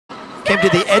Came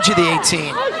to the edge of the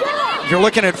 18. If you're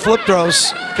looking at flip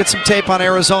throws, get some tape on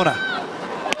Arizona.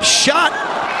 Shot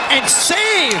and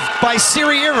saved by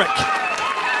Siri Eric.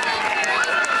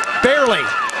 Barely,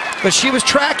 but she was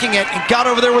tracking it and got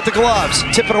over there with the gloves.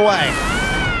 Tip it away.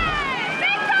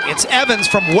 It's Evans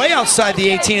from way outside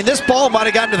the 18, and this ball might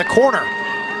have gotten to the corner.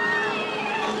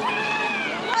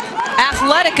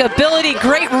 Athletic ability,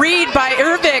 great read by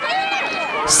Ervik.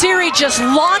 Siri just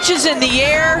launches in the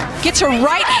air, gets her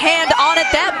right hand on it.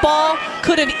 That ball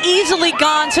could have easily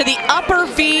gone to the upper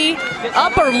V,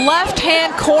 upper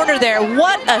left-hand corner there.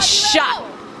 What a shot.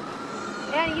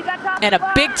 And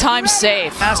a big-time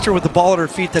save. Faster with the ball at her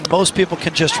feet than most people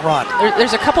can just run.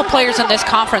 There's a couple players in this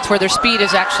conference where their speed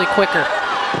is actually quicker.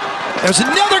 There's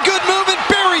another good move and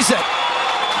buries it.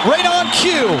 Right on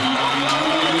cue.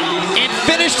 And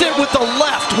finished it with the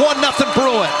left. 1-0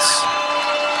 Bruins.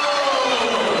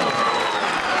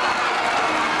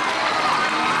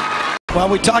 Well,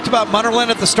 we talked about Munnerlyn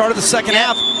at the start of the second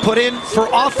half. Put in for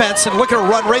offense, and look at her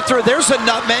run right through. There's a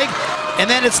nutmeg. And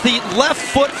then it's the left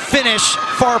foot finish,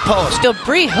 far post. Still,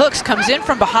 Bree Hooks comes in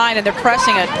from behind, and they're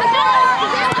pressing it.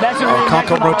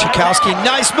 Konko Rochikowski,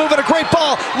 nice move and a great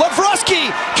ball. Lavruski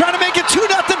trying to make it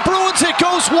 2-0 Bruins. It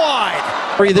goes wide.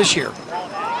 For you this year.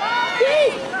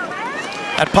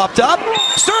 That popped up.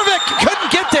 Cervik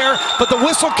couldn't get there, but the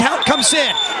whistle count comes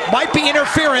in. Might be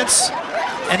interference,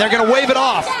 and they're going to wave it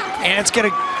off. And it's going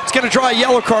to draw a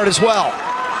yellow card as well.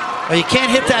 Well, you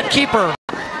can't hit that keeper.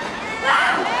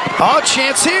 Oh,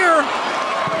 chance here.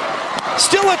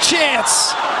 Still a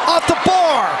chance. Off the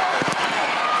bar.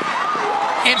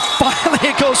 And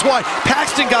finally it goes wide.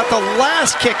 Paxton got the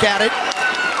last kick at it.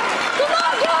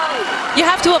 You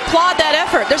have to applaud that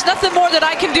effort. There's nothing more that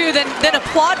I can do than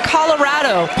applaud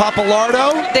Colorado.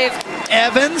 Papalardo,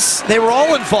 Evans, they were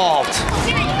all involved.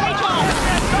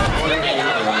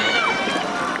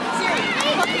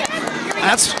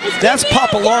 That's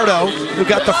Papalardo, who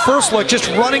got the first look, just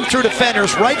running through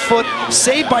defenders, right foot,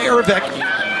 saved by Ervik.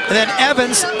 And then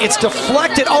Evans, it's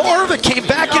deflected. Oh, Ervik came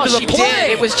back into the play.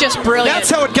 Did. It was just brilliant. That's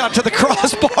how it got to the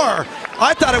crossbar.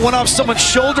 I thought it went off someone's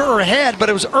shoulder or head, but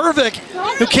it was Ervik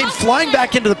who came flying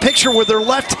back into the picture with their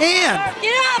left hand.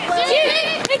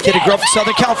 Kitty Grove from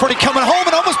Southern California coming home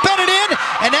and almost bet it in,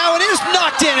 and now it is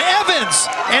knocked in. Evans,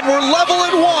 and we're level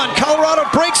at 1. Colorado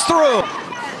breaks through.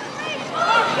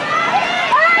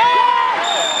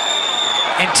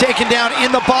 And taken down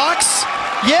in the box.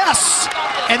 Yes!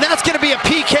 And that's going to be a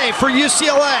PK for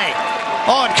UCLA.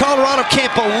 Oh, and Colorado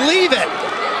can't believe it.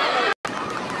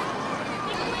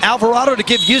 Alvarado to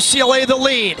give UCLA the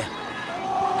lead.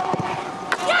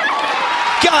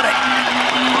 Got it.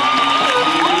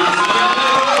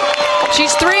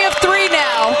 She's 3 of